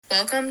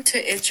Welcome to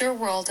It's Your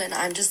World and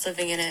I'm Just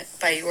Living in It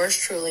by yours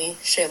truly,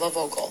 Shayla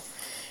Vogel.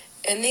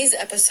 In these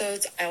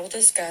episodes, I will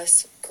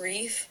discuss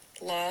grief,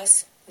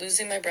 loss,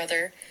 losing my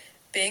brother,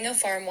 being a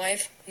farm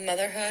wife,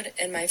 motherhood,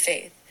 and my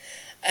faith.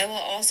 I will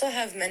also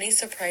have many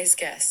surprise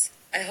guests.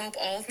 I hope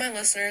all of my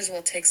listeners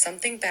will take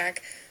something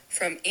back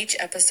from each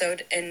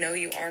episode and know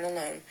you aren't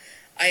alone.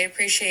 I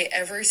appreciate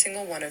every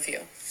single one of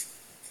you.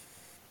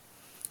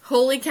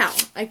 Holy cow.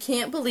 I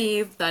can't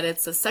believe that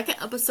it's the second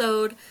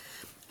episode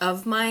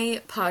of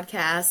my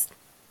podcast.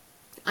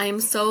 I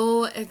am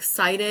so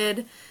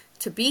excited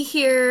to be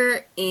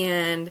here,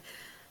 and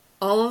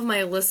all of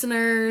my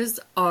listeners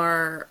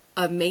are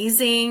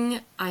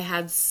amazing. I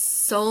had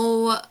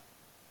so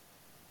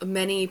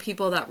many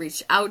people that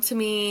reached out to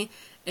me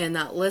and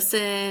that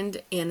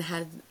listened and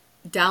had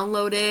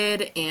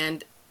downloaded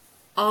and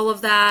all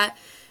of that.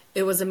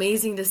 It was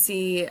amazing to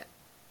see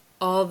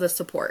all the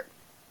support.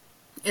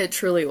 It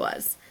truly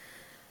was.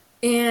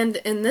 And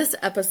in this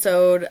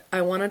episode,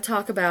 I want to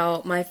talk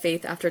about my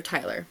faith after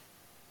Tyler.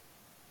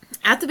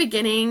 At the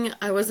beginning,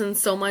 I was in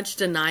so much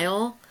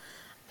denial.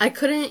 I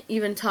couldn't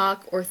even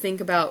talk or think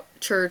about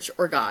church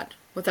or God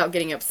without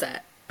getting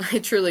upset. I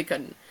truly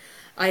couldn't.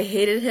 I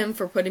hated him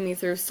for putting me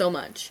through so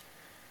much.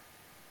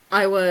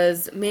 I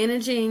was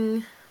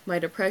managing my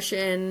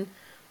depression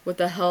with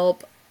the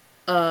help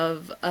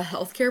of a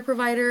healthcare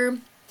provider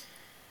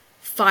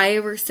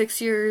 5 or 6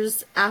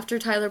 years after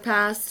Tyler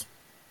passed.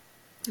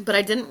 But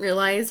I didn't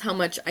realize how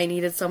much I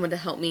needed someone to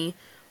help me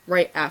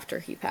right after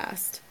he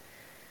passed.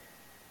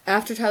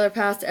 After Tyler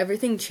passed,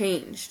 everything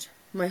changed.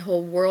 My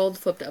whole world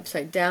flipped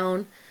upside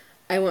down.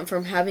 I went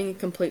from having a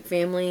complete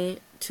family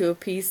to a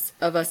piece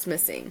of us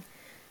missing.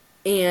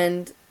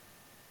 And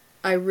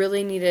I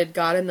really needed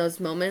God in those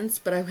moments,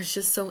 but I was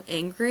just so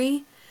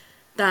angry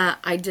that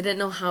I didn't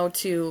know how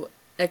to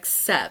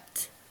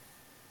accept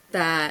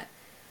that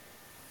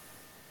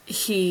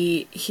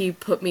he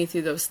put me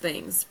through those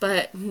things.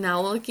 But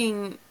now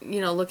looking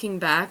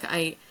back,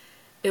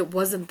 it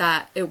wasn't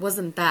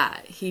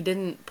that. He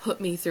didn't put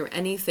me through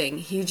anything.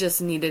 He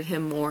just needed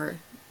him more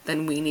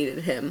than we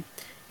needed him.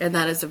 And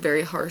that is a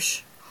very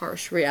harsh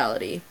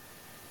reality.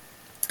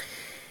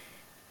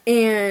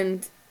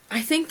 And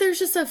I think there's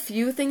just a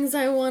few things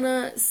I want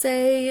to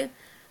say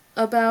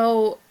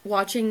about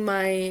watching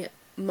my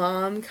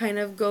mom kind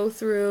of go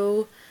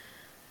through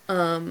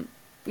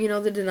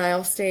the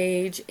denial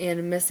stage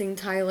and missing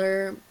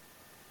Tyler.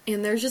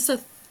 And there's just a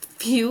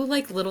few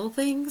little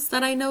things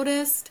that I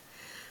noticed.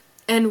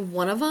 And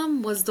one of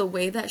them was the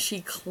way that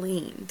she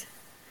cleaned.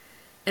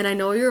 And I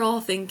know you're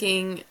all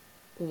thinking,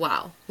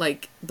 wow,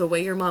 the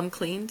way your mom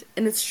cleaned.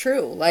 And it's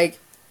true.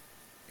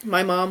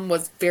 My mom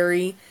was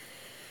very,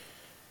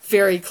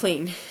 very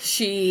clean.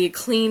 She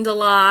cleaned a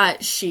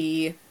lot.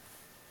 She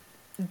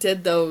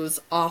did those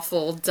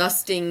awful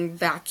dusting,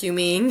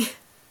 vacuuming,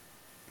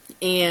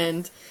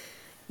 and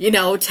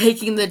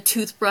taking the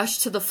toothbrush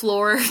to the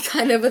floor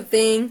kind of a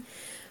thing.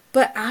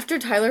 But after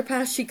Tyler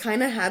passed, she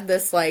kind of had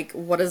this,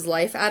 what is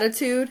life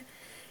attitude.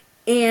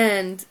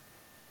 And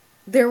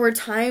there were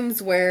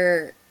times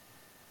where,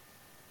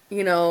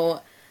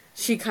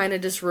 she kind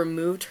of just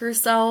removed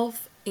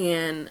herself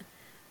and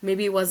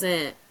maybe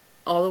wasn't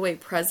all the way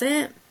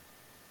present.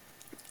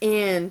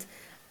 And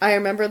I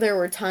remember there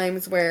were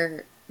times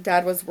where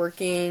Dad was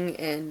working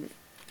and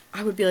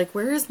I would be like,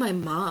 where is my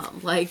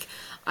mom?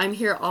 I'm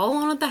here all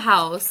alone at the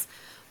house.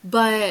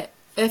 But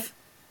if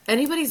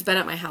anybody's been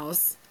at my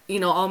house,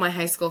 all my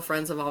high school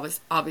friends have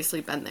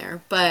obviously been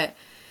there. But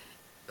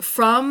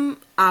from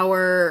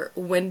our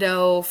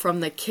window from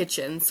the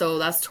kitchen, so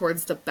that's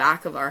towards the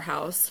back of our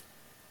house,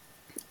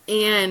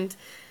 and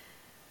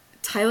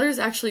Tyler's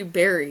actually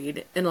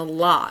buried in a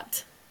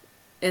lot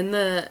in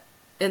the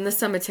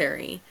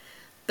cemetery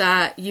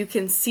that you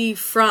can see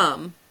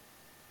from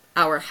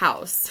our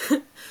house,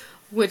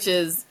 which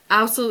is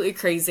absolutely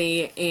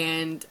crazy.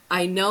 And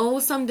I know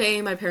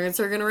someday my parents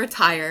are going to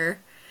retire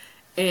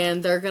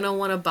and they're going to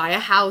want to buy a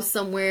house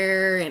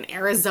somewhere in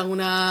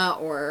Arizona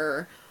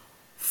or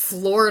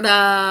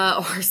Florida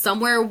or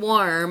somewhere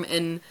warm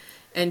and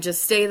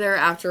just stay there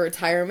after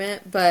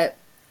retirement. But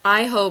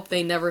I hope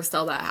they never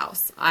sell that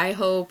house. I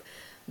hope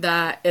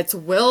that it's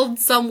willed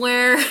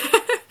somewhere.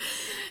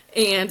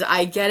 And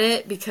I get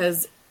it,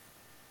 because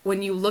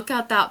when you look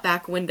out that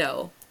back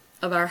window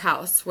of our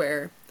house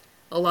where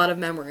a lot of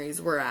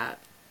memories were at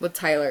with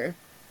Tyler,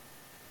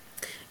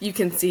 you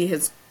can see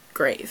his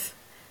grave.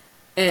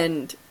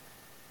 And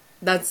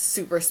that's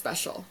super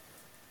special.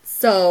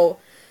 So,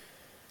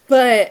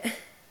 but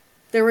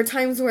there were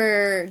times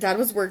where Dad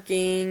was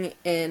working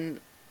and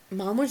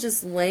Mom was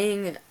just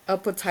laying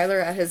up with Tyler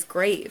at his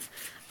grave.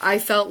 I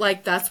felt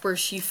like that's where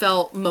she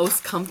felt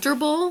most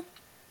comfortable.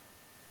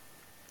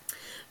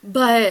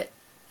 But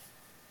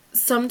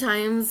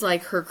sometimes,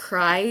 her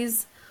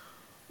cries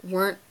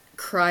weren't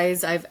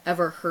cries I've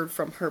ever heard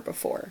from her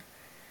before.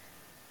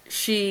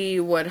 She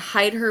would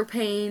hide her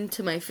pain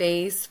to my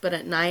face, but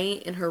at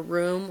night in her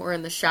room or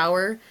in the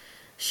shower,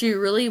 she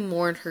really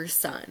mourned her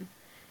son.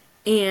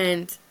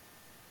 And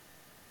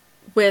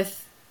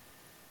with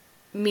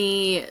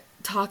me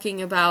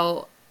talking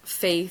about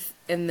faith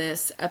in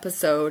this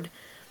episode,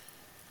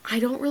 I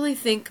don't really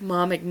think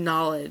Mom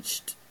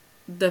acknowledged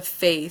the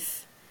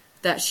faith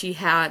that she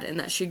had and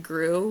that she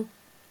grew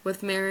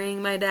with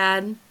marrying my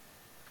dad,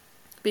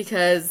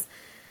 because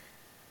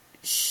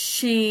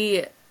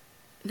she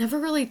never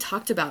really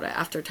talked about it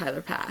after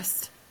Tyler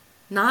passed.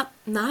 Not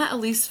at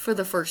least for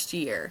the first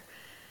year.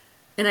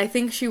 And I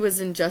think she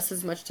was in just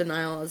as much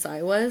denial as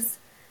I was.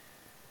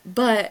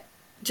 But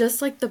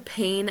just like the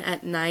pain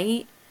at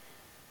night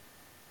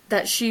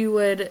that she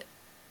would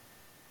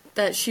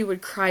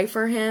cry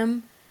for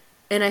him,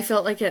 and I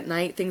felt like at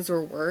night things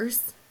were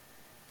worse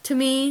to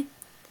me,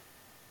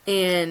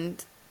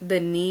 and the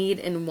need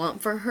and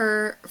want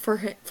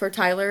for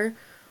Tyler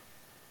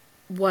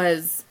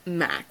was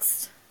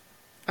maxed.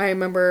 I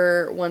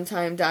remember one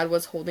time Dad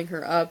was holding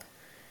her up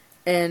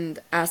and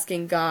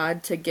asking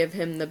God to give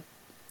him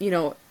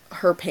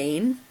her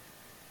pain.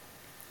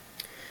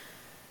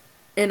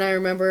 And I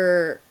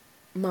remember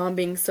Mom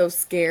being so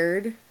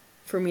scared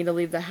for me to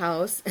leave the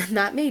house, and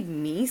that made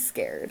me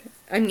scared.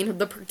 I mean,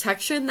 the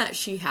protection that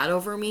she had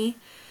over me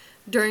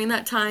during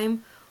that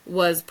time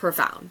was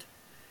profound.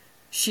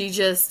 She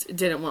just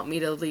didn't want me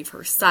to leave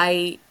her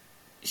sight.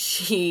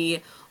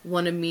 She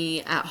wanted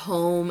me at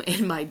home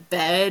in my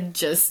bed,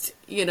 just,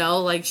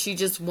 she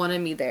just wanted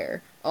me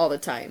there all the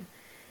time.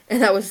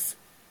 And that was,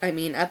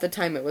 at the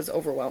time it was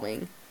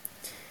overwhelming.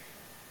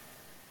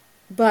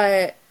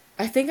 But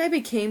I think I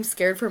became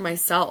scared for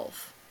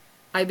myself.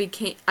 I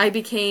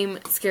became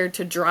scared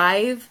to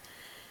drive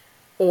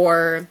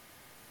or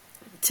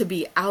to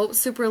be out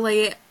super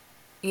late,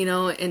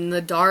 in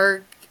the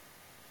dark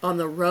on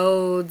the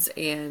roads,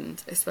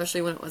 and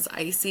especially when it was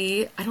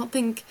icy. I don't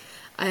think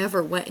I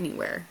ever went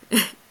anywhere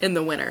in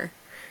the winter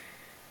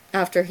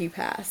after he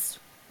passed.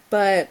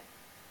 But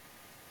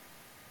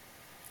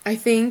I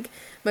think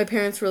my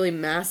parents really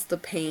masked the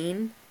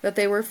pain that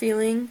they were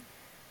feeling,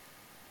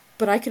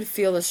 but I could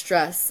feel the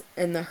stress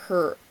and the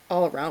hurt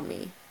all around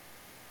me.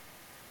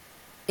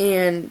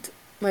 And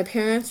my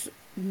parents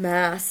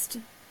masked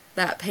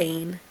that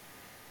pain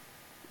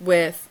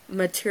with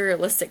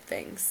materialistic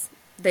things.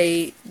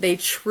 They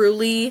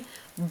truly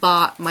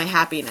bought my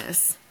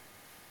happiness.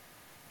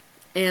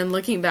 And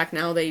looking back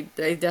now, they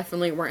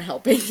definitely weren't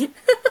helping.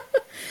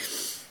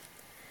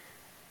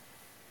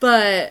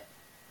 But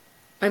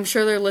I'm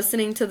sure they're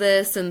listening to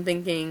this and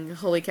thinking,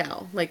 holy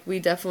cow, we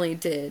definitely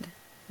did.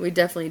 We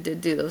definitely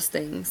did do those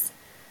things.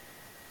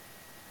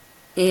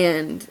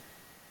 And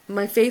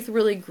my faith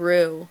really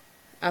grew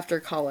after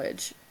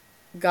college.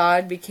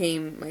 God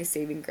became my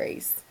saving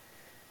grace.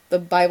 The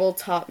Bible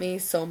taught me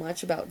so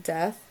much about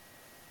death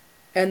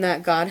and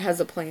that God has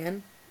a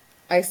plan.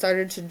 I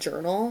started to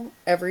journal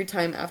every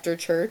time after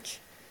church.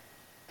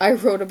 I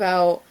wrote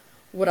about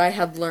what I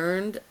had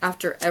learned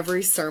after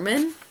every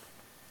sermon.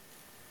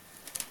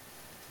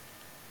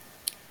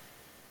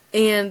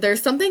 And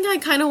there's something I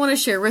kind of want to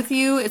share with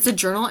you. It's a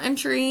journal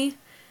entry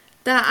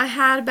that I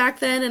had back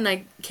then, and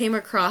I came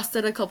across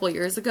it a couple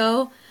years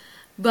ago.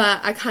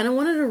 But I kind of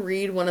wanted to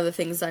read one of the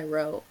things I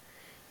wrote.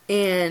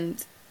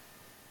 And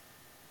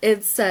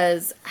it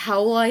says,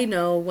 "How will I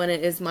know when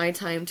it is my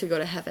time to go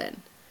to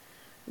heaven?"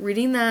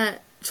 Reading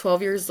that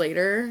 12 years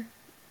later,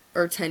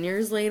 or 10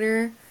 years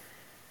later,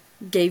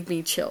 gave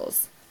me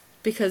chills.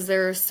 Because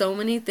there are so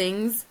many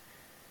things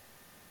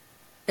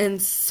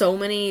and so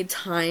many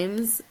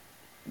times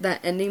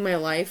that ending my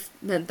life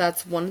meant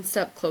that's one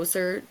step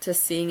closer to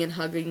seeing and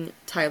hugging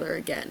Tyler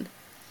again.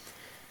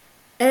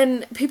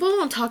 And people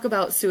don't talk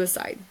about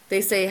suicide.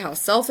 They say how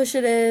selfish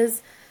it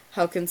is,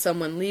 how can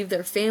someone leave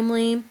their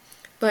family,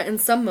 but in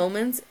some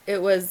moments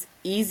it was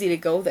easy to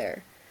go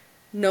there.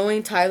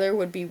 Knowing Tyler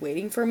would be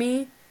waiting for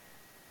me,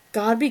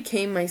 God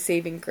became my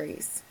saving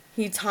grace.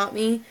 He taught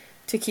me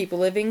to keep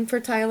living for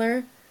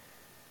Tyler.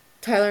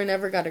 Tyler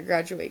never got to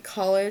graduate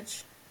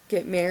college,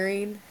 get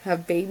married,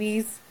 have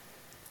babies,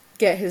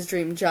 get his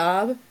dream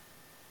job.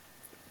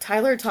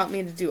 Tyler taught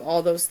me to do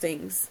all those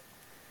things.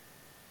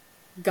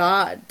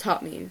 God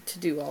taught me to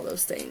do all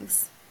those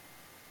things.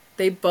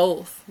 They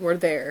both were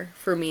there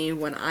for me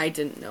when I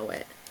didn't know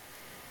it.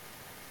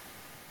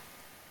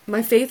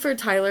 My faith for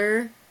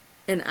Tyler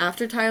and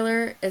after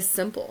Tyler is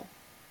simple.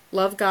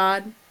 Love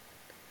God,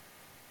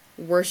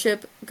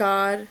 worship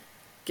God,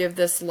 give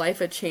this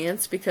life a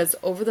chance, because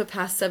over the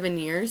past 7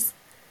 years,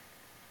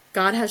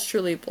 God has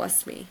truly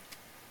blessed me.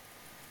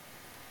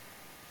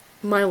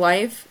 My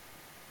life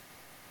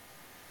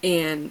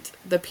and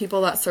the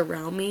people that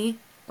surround me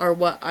are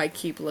what I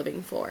keep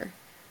living for.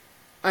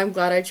 I'm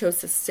glad I chose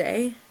to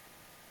stay.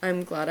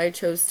 I'm glad I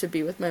chose to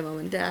be with my mom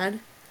and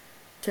dad,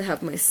 to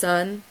have my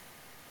son,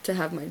 to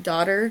have my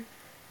daughter,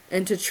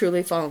 and to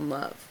truly fall in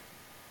love.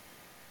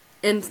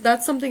 And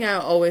that's something I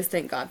always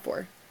thank God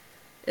for,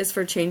 is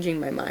for changing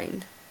my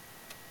mind.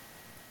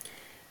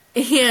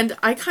 And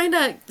I kind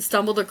of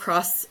stumbled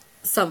across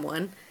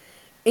someone,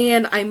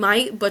 and I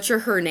might butcher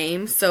her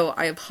name, so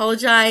I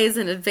apologize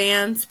in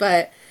advance,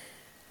 but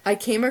I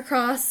came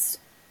across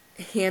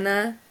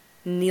Hannah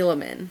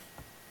Neeleman.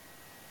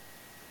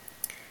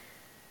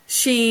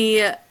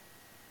 She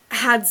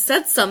had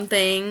said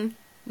something.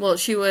 Well,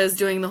 she was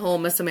doing the whole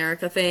Miss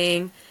America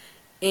thing,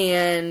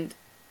 and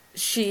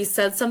she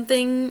said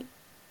something.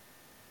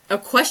 A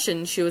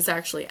question she was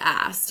actually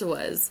asked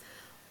was,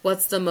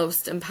 what's the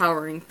most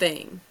empowering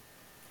thing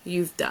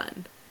you've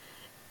done?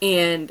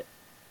 And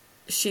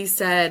she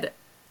said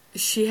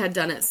she had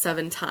done it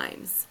 7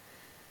 times.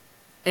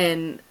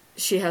 And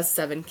she has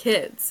 7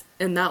 kids.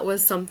 And that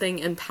was something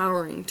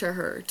empowering to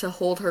her, to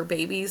hold her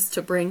babies,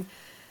 to bring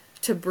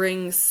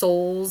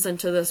souls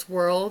into this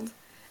world.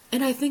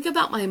 And I think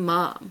about my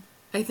mom.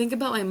 I think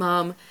about my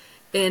mom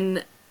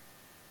in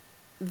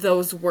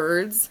those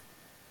words,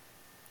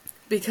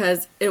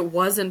 because it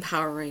was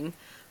empowering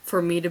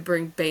for me to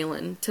bring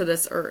Balin to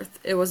this earth.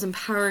 It was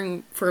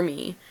empowering for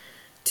me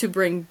to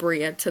bring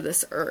Bria to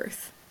this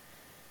earth.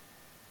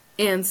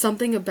 And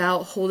something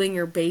about holding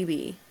your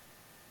baby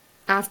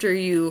after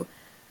you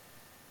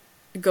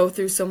go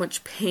through so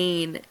much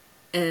pain,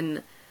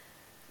 and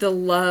the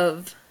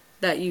love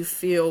that you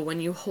feel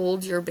when you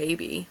hold your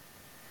baby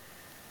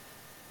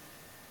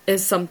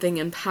is something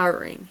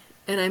empowering.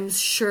 And I'm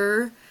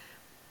sure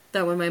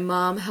that when my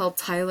mom held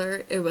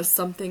Tyler, it was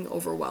something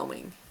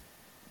overwhelming,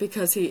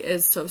 because he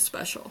is so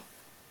special.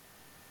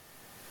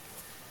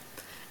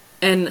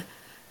 And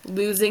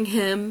losing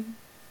him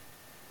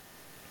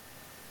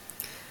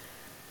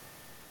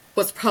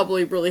was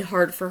probably really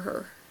hard for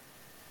her.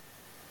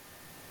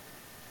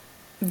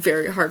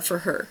 Very hard for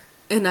her.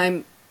 And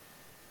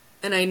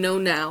I know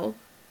now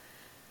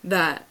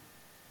that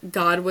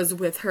God was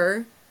with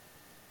her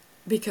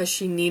because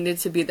she needed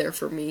to be there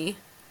for me.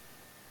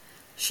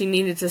 She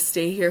needed to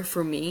stay here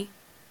for me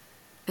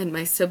and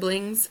my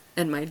siblings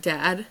and my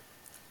dad.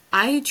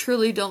 I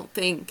truly don't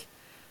think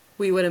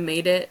we would have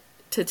made it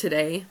to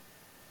today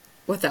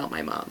without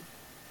my mom.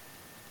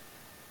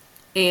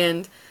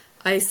 And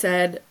I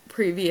said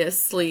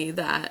previously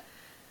that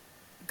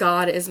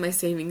God is my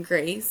saving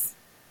grace,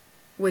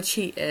 which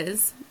he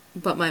is,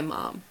 but my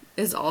mom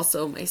is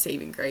also my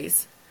saving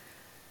grace.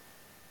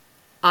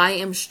 I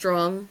am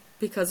strong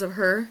because of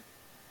her.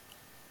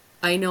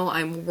 I know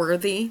I'm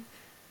worthy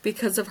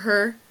because of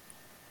her.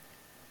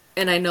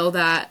 And I know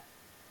that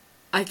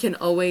I can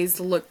always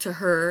look to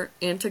her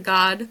and to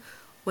God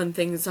when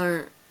things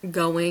aren't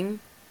going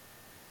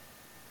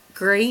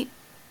great.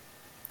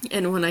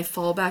 And when I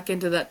fall back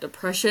into that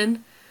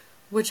depression,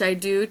 which I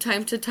do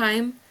time to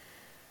time.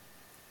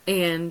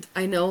 And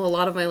I know a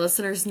lot of my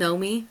listeners know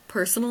me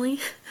personally.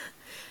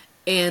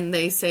 And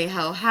they say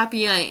how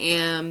happy I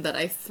am, that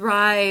I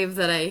thrive,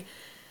 that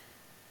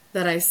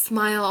I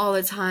smile all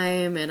the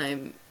time, and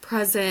I'm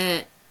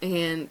present,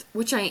 and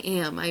which I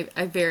am. I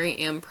very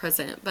am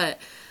present, but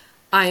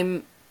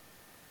I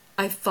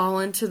fall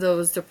into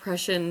those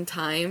depression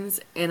times,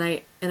 and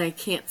I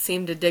can't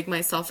seem to dig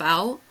myself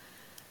out.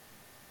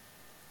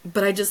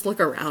 But I just look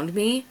around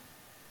me,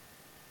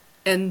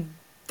 and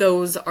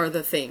those are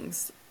the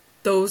things.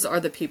 Those are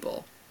the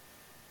people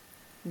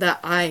that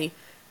I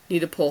need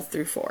to pull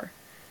through for.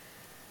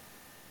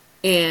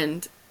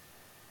 And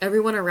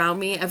everyone around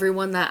me,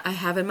 everyone that I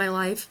have in my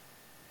life,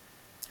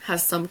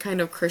 has some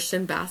kind of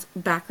Christian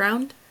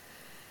background.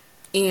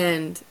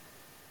 And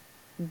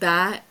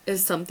that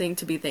is something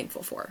to be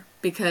thankful for.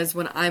 Because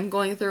when I'm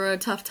going through a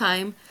tough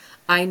time,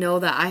 I know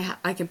that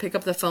I can pick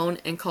up the phone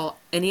and call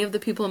any of the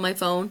people on my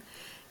phone,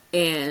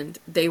 and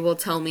they will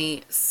tell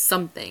me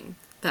something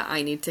that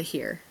I need to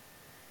hear.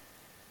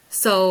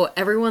 So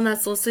everyone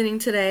that's listening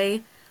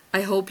today,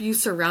 I hope you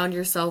surround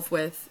yourself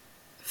with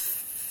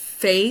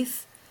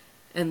faith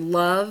and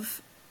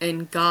love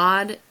and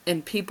God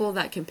and people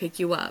that can pick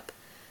you up.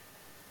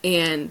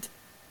 And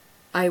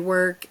I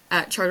work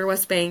at Charter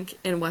West Bank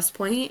in West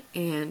Point,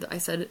 and I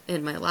said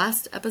in my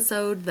last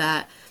episode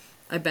that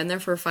I've been there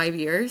for 5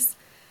 years,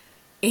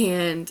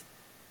 and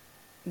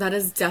that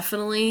is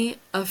definitely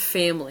a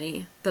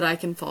family that I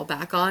can fall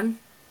back on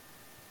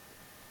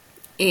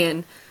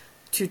and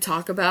to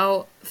talk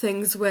about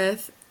things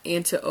with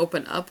and to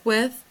open up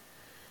with.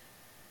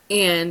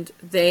 And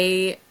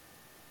they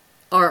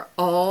are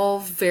all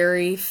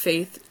very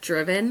faith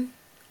driven.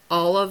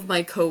 All of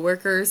my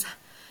coworkers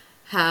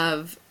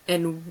have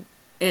and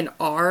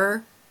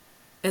are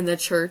in the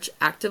church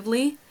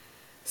actively.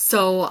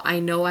 So I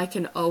know I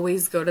can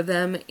always go to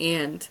them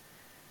and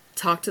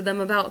talk to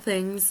them about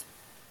things.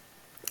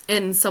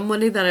 And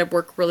somebody that I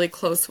work really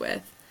close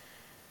with,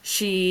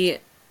 she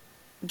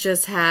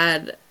just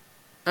had,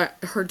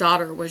 her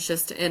daughter was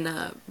just in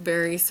a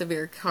very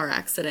severe car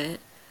accident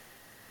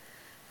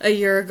a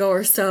year ago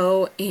or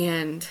so,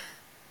 and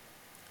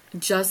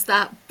just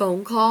that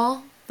phone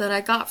call that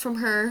I got from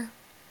her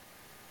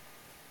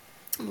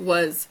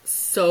was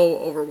so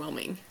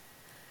overwhelming.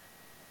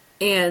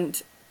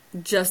 And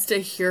just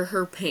to hear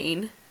her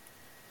pain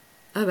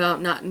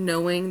about not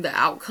knowing the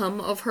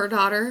outcome of her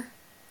daughter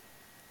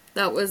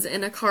that was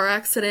in a car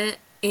accident,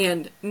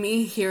 and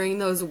me hearing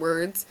those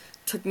words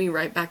took me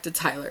right back to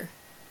Tyler.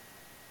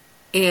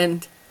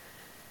 And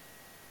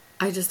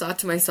I just thought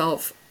to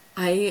myself,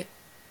 I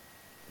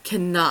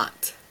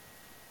cannot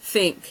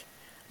think,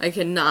 I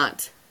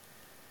cannot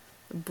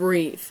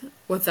breathe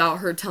without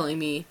her telling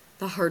me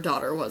that her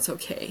daughter was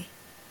okay.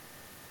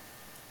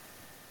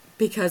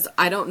 Because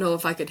I don't know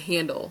if I could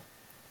handle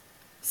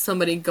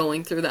somebody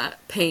going through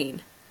that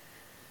pain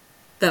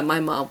that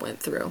my mom went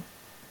through.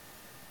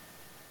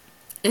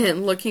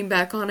 And looking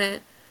back on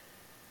it,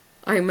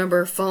 I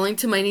remember falling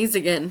to my knees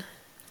again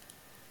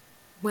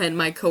when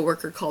my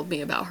coworker called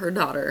me about her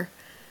daughter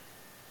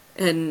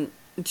and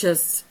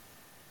just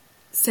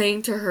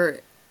saying to her,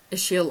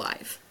 is she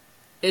alive?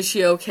 Is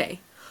she okay?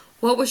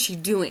 What was she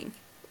doing?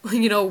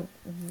 You know,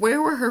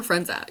 where were her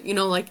friends at? You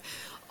know, like,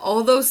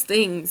 all those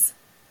things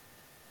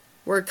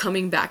were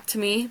coming back to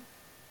me,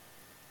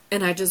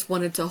 and I just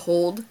wanted to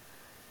hold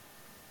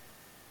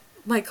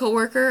my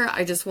coworker.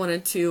 I just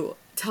wanted to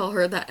tell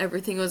her that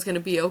everything was going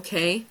to be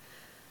okay,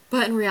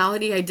 but in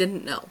reality, I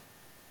didn't know.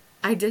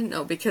 I didn't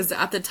know, because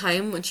at the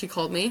time when she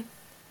called me,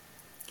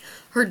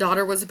 her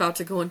daughter was about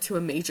to go into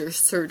a major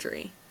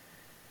surgery,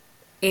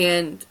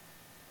 and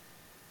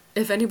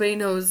if anybody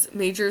knows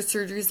major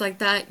surgeries like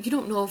that, you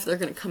don't know if they're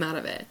going to come out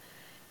of it.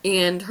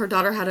 And her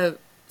daughter had a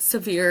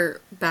severe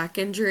back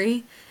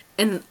injury,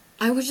 and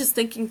I was just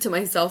thinking to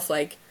myself,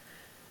 like,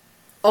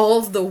 all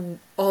of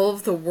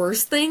the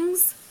worst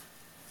things,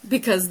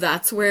 because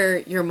that's where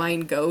your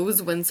mind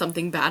goes when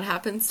something bad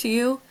happens to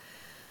you.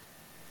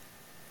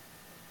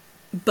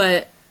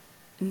 But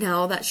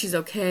now that she's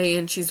okay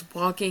and she's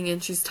walking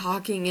and she's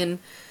talking and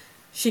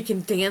she can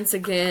dance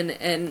again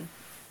and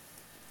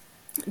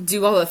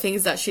do all the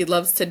things that she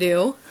loves to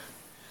do,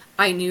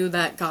 I knew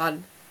that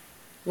God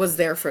was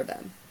there for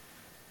them.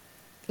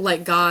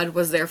 Like God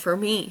was there for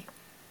me.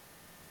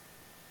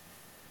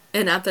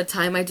 And at the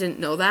time I didn't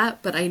know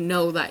that, but I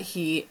know that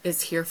He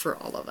is here for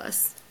all of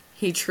us.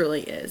 He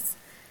truly is.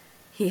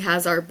 He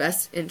has our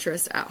best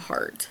interest at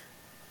heart.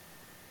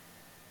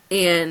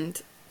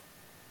 And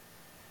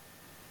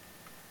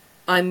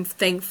I'm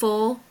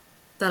thankful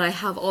that I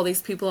have all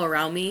these people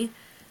around me.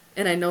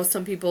 And I know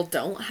some people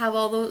don't have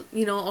all those,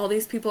 all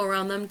these people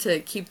around them to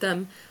keep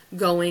them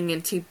going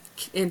and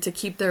to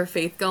keep their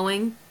faith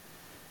going.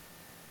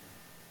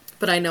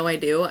 But I know I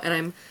do, and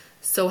I'm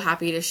so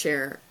happy to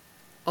share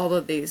all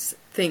of these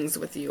things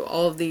with you,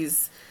 all of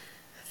these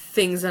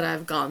things that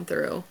I've gone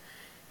through.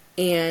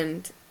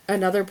 And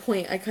another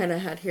point I kind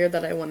of had here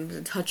that I wanted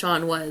to touch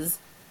on was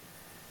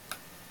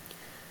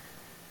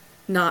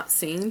not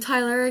seeing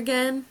Tyler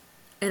again.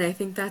 And I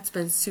think that's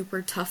been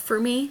super tough for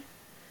me,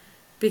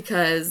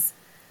 because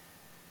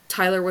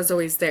Tyler was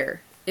always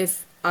there.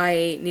 If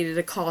I needed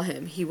to call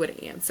him, he would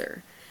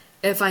answer.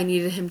 If I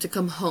needed him to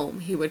come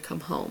home, he would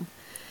come home.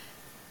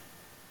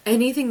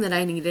 Anything that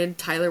I needed,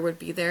 Tyler would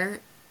be there,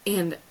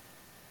 and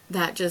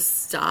that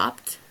just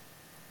stopped.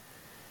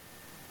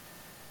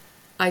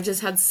 I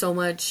just had so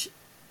much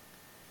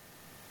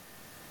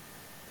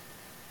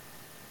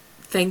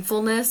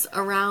thankfulness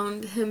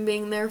around him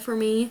being there for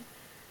me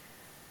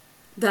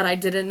that I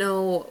didn't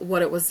know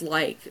what it was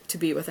like to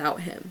be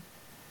without him.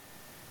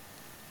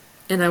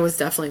 And I was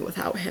definitely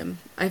without him.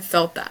 I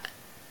felt that.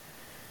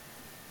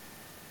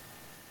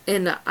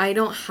 And I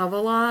don't have a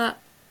lot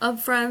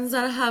of friends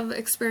that have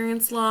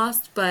experienced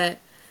loss, but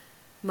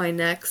my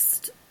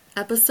next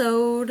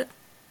episode,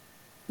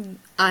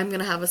 I'm going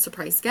to have a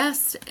surprise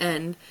guest,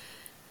 and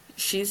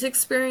she's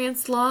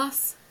experienced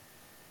loss.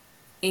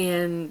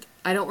 And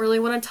I don't really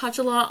want to touch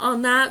a lot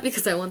on that,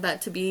 because I want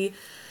that to be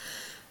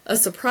a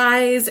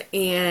surprise,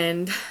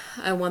 and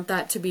I want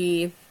that to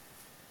be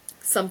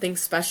something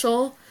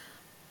special.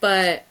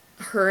 But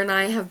her and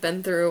I have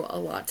been through a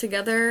lot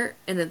together,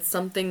 and it's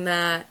something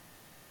that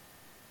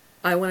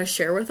I want to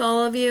share with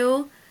all of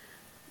you.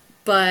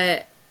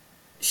 But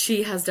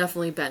she has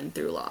definitely been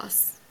through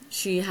loss.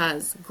 She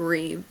has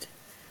grieved.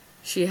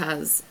 She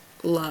has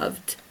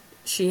loved.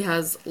 She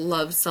has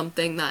loved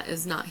something that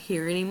is not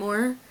here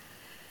anymore.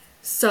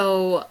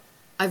 So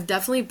I've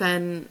definitely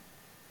been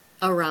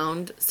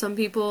around some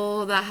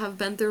people that have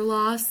been through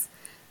loss.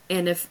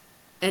 And if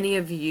any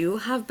of you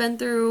have been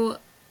through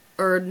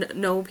or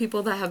know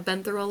people that have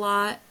been through a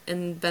lot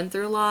and been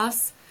through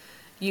loss,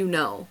 you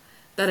know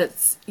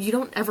that you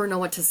don't ever know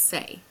what to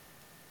say.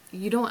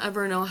 You don't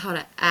ever know how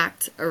to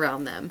act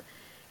around them.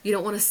 You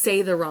don't want to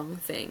say the wrong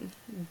thing,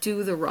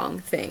 do the wrong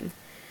thing.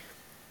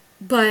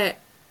 But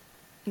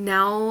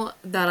now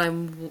that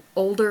I'm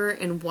older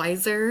and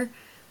wiser,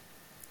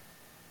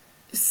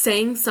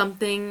 saying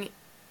something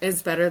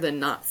is better than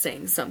not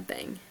saying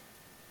something.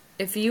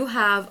 If you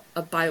have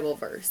a Bible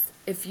verse,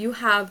 if you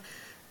have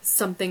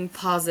something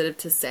positive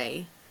to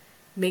say,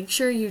 make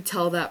sure you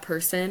tell that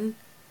person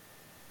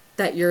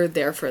that you're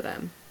there for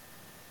them.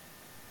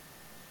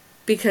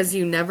 Because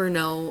you never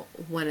know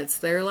when it's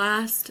their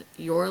last,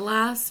 your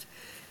last.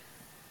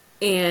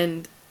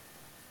 And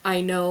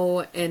I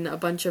know in a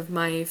bunch of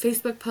my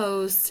Facebook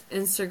posts,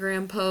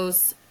 Instagram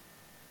posts,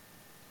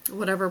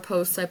 whatever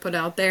posts I put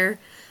out there,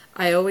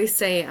 I always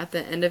say at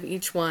the end of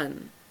each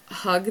one,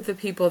 hug the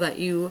people that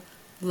you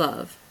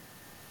love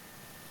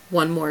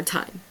one more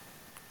time.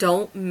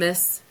 Don't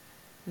miss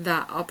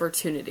that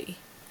opportunity.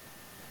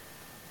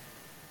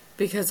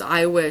 Because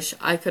I wish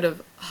I could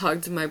have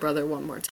hugged my brother one more time.